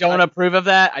 I don't approve of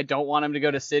that. I don't want him to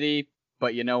go to City,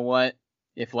 but you know what?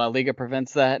 If La Liga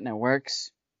prevents that and it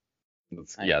works,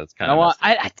 that's kind of.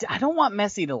 I don't want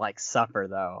Messi to like suffer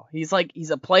though. He's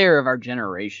a player of our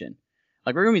generation.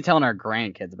 Like, we're gonna be telling our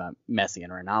grandkids about Messi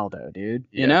and Ronaldo, dude.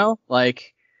 You know,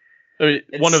 like. I mean,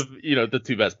 one of the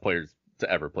two best players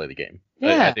to ever play the game.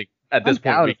 Yeah, I think at this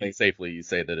point we can safely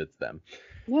say that it's them.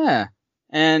 Yeah,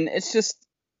 and it's just.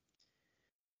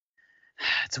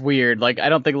 It's weird. Like, I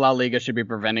don't think La Liga should be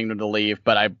preventing him to leave,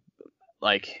 but I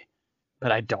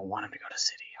don't want him to go to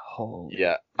City. Holy.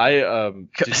 Yeah.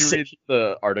 Did you read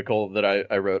the article that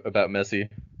I wrote about Messi?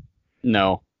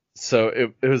 No. So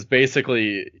it was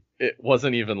basically, it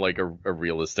wasn't even like a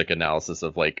realistic analysis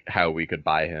of like how we could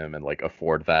buy him and like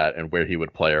afford that and where he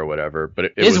would play or whatever.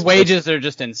 But his wages are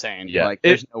just insane. Yeah. Like,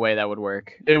 there's no way that would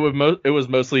work. It was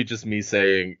mostly just me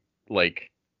saying, like,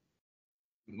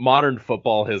 modern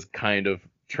football has kind of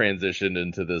transitioned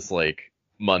into this like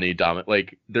money dominant,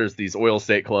 like there's these oil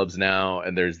state clubs now,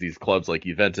 and there's these clubs like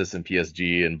Juventus and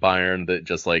PSG and Bayern that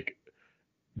just like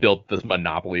built this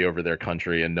monopoly over their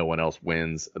country and no one else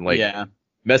wins. And like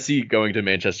Messi going to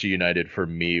Manchester United for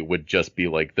me would just be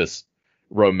like this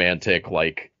romantic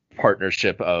like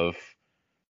partnership of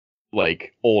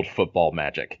like old football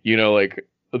magic, like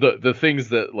the things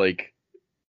that like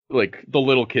the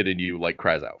little kid in you like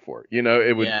cries out for,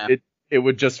 it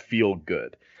would just feel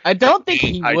good. I don't think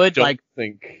he would. I don't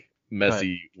think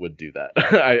Messi would do that.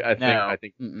 I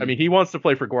think. I mean, he wants to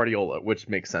play for Guardiola, which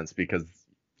makes sense because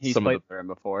he's played for him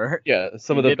before. Yeah,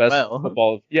 some of the best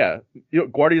football. Yeah,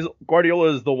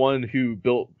 Guardiola is the one who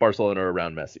built Barcelona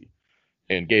around Messi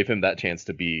and gave him that chance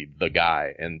to be the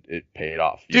guy, and it paid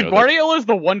off. Dude, Guardiola is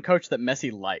the one coach that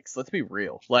Messi likes. Let's be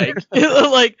real. Like,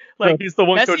 like he's the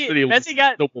one coach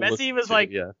that Messi was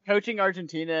like coaching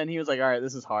Argentina, and he was like, all right,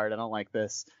 this is hard. I don't like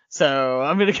this, so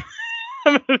I'm gonna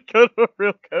go to a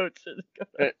real coach.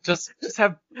 Just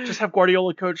have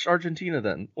Guardiola coach Argentina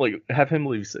then. Like, have him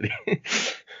leave City.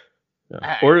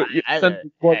 Or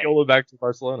send Guardiola back to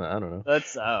Barcelona. I don't know.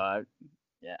 That's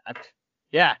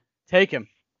take him.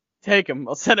 Take him.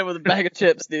 I'll send him with a bag of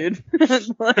chips, dude.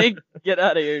 Like, get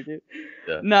out of here, dude.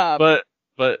 Yeah. Nah. But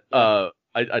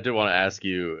I did want to ask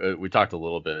you. We talked a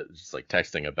little bit, just like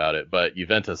texting about it. But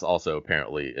Juventus also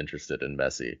apparently interested in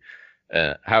Messi.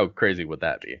 How crazy would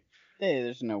that be? Hey,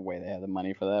 there's no way they have the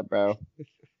money for that, bro.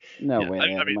 No way.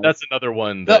 I mean, that's another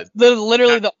one.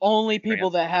 Literally, the only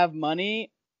people that have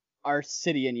money are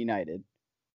City and United.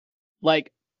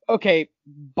 Like, okay,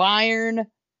 Bayern.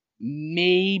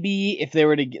 Maybe if they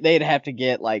were to, they'd have to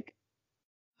get like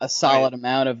a solid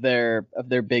amount of their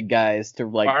big guys to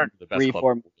like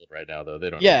reform the right now, though they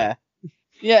don't. Yeah,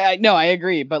 Yeah, no, I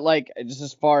agree. But like, just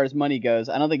as far as money goes,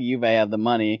 I don't think Juve have the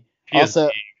money. PSG also,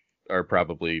 are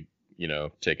probably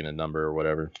taking a number or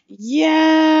whatever.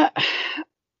 Yeah,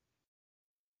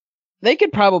 they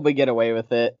could probably get away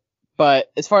with it.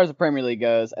 But as far as the Premier League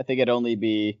goes, I think it'd only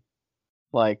be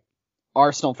like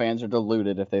Arsenal fans are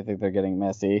deluded if they think they're getting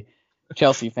Messi.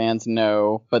 Chelsea fans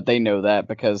know, but they know that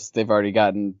because they've already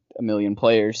gotten a million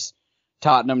players.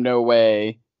 Tottenham, no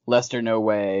way. Leicester, no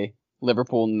way.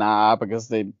 Liverpool, nah, because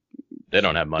they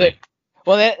don't have money.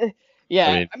 I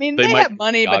mean they have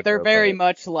money, but they're very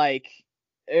much like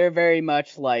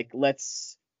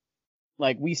let's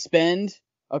we spend,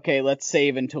 okay, let's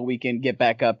save until we can get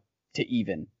back up to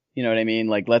even. You know what I mean?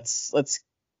 Like let's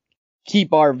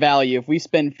keep our value. If we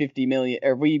spend 50 million,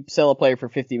 or if we sell a player for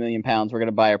 50 million pounds, we're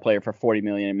gonna buy our player for 40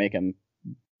 million and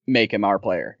make him our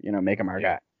player. Make him our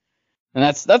guy. And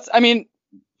that's I mean,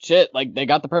 shit, like they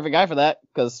got the perfect guy for that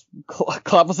because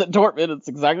Klopp was at Dortmund. It's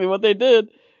exactly what they did.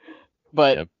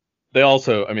 But they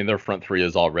also, I mean, their front three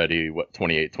is already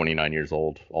 28, 29 years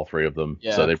old, all three of them.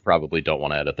 Yeah. So they probably don't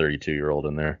want to add a 32-year-old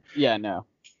in there. Yeah, no.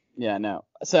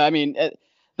 So I mean,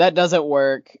 that doesn't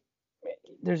work.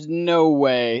 There's no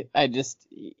way. Even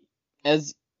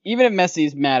if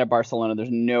Messi's mad at Barcelona, there's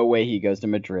no way he goes to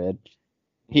Madrid.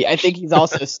 I think he's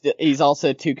also he's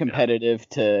also too competitive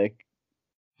to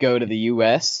go to the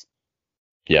U.S.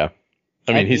 Yeah,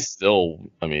 I mean, he's still.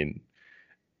 I mean,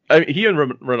 he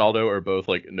and Ronaldo are both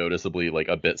like noticeably like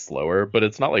a bit slower, but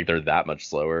it's not like they're that much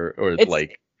slower. Or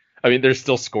I mean, they're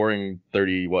still scoring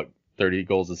 30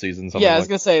 goals a season. Yeah, I was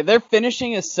gonna say their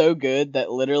finishing is so good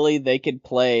that literally they could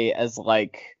play as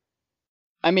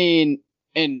I mean,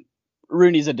 and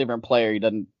Rooney's a different player. He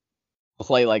doesn't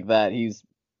play like that. He's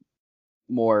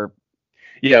more.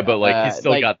 Yeah, but he's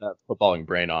still got that footballing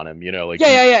brain on him,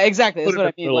 Yeah, exactly. That's what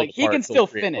I mean. He can still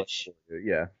finish.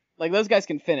 Yeah. Those guys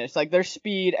can finish. Their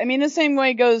speed. I mean, the same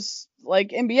way goes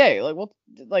NBA.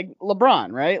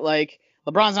 LeBron, right?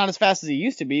 LeBron's not as fast as he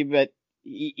used to be, but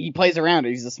he plays around it.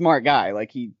 He's a smart guy.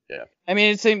 Yeah. I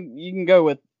mean, it's same. You can go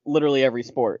with literally every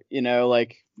sport. I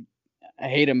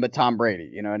hate him, but Tom Brady.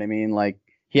 You know what I mean?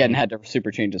 He hadn't had to super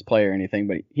change his play or anything,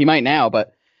 but he might now.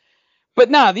 But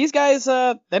nah, these guys,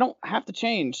 they don't have to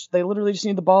change. They literally just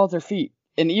need the ball at their feet.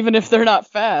 And even if they're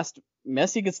not fast,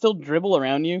 Messi could still dribble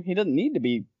around you. He doesn't need to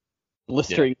be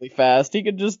blisteringly fast. He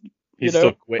could just,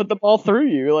 put the ball through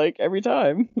you every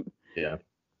time. Yeah.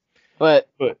 But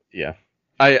yeah,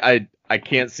 I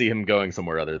can't see him going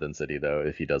somewhere other than City though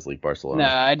if he does leave Barcelona. No,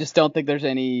 I just don't think there's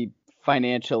any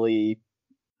financially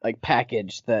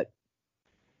package that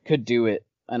could do it.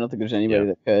 I don't think there's anybody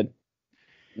that could.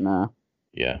 Nah.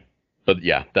 Yeah. But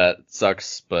yeah, that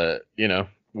sucks. But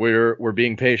we're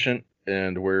being patient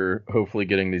and we're hopefully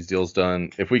getting these deals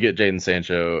done. If we get Jadon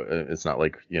Sancho, it's not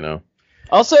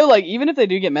Also, even if they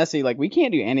do get Messi, we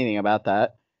can't do anything about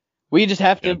that. We just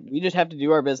have to. We just have to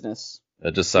do our business.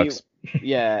 It just sucks.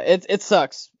 It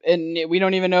sucks, and we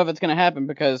don't even know if it's gonna happen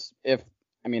because if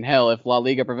La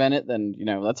Liga prevent it, then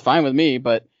that's fine with me.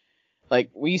 But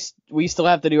we still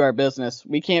have to do our business.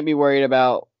 We can't be worried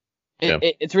about.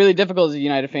 It's really difficult as a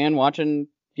United fan watching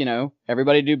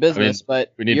everybody do business,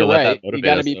 but we need you're to let right. That motivate you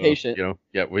got to us, be though.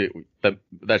 patient.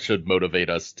 That should motivate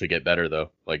us to get better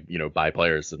though. Buy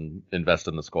players and invest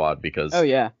in the squad because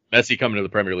Messi coming to the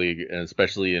Premier League and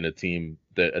especially in a team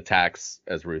that attacks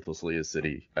as ruthlessly as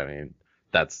City. I mean,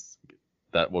 that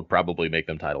would probably make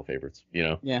them title favorites.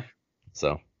 Yeah.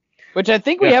 So. Which I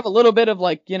think we have a little bit of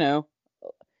we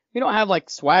don't have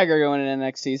swagger going into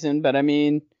next season, but I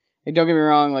mean, don't get me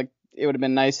wrong, it would have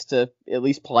been nice to at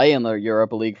least play in the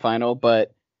Europa League final,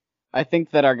 but I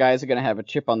think that our guys are going to have a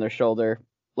chip on their shoulder.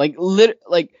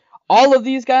 All of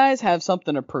these guys have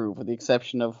something to prove, with the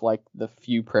exception of the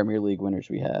few Premier League winners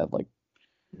we have,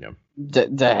 De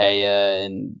Gea,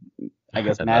 and I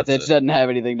guess Matic doesn't have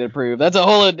anything to prove. That's a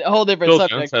whole different Phil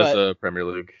subject. Jones has a Premier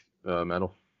League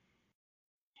medal.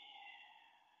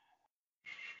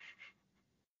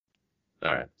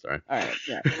 All right, sorry. All right,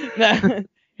 yeah.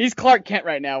 He's Clark Kent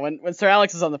right now. When Sir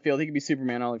Alex is on the field, he can be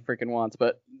Superman all he freaking wants.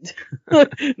 But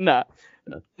nah.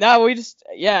 No,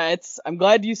 I'm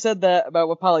glad you said that about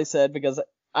what Polly said because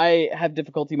I have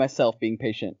difficulty myself being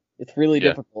patient. It's really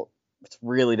difficult. It's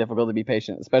really difficult to be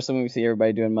patient, especially when we see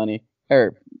everybody doing money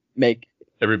or make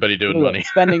everybody doing money,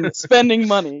 spending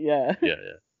money. Yeah.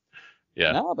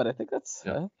 Yeah. No, but I think that's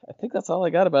all I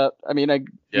got about. I mean,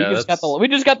 we just got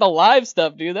the live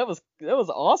stuff, dude. That was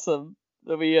awesome.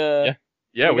 That we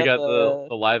we got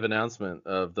the live announcement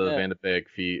of the Van de Beek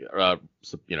fee,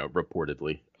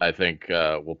 reportedly. I think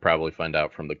we'll probably find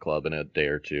out from the club in a day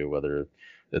or two whether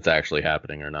it's actually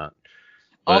happening or not.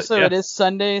 Also, it is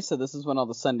Sunday, so this is when all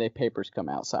the Sunday papers come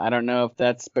out. So I don't know if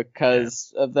that's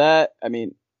because of that. I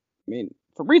mean,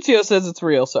 Fabrizio says it's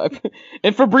real, so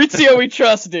and Fabrizio we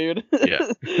trust, dude.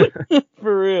 Yeah.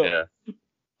 For real. Yeah.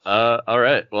 All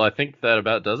right. Well, I think that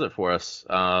about does it for us.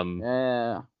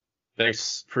 Yeah.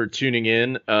 Thanks for tuning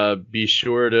in. Be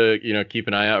sure to keep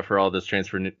an eye out for all this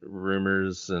transfer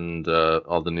rumors and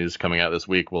all the news coming out this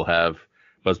week. We'll have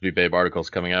Busby Babe articles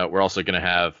coming out. We're also going to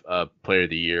have a Player of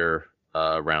the Year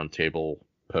roundtable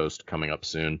post coming up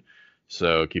soon,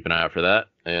 so keep an eye out for that.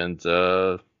 And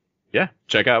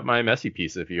check out my messy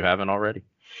piece if you haven't already.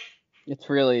 It's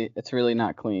really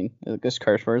not clean. There's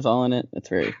curse words all in it. It's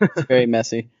very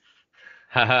messy.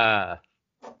 Haha.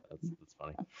 That's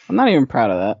funny. I'm not even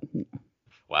proud of that.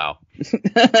 Wow.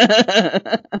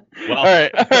 Well, all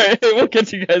right. We'll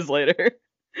catch you guys later.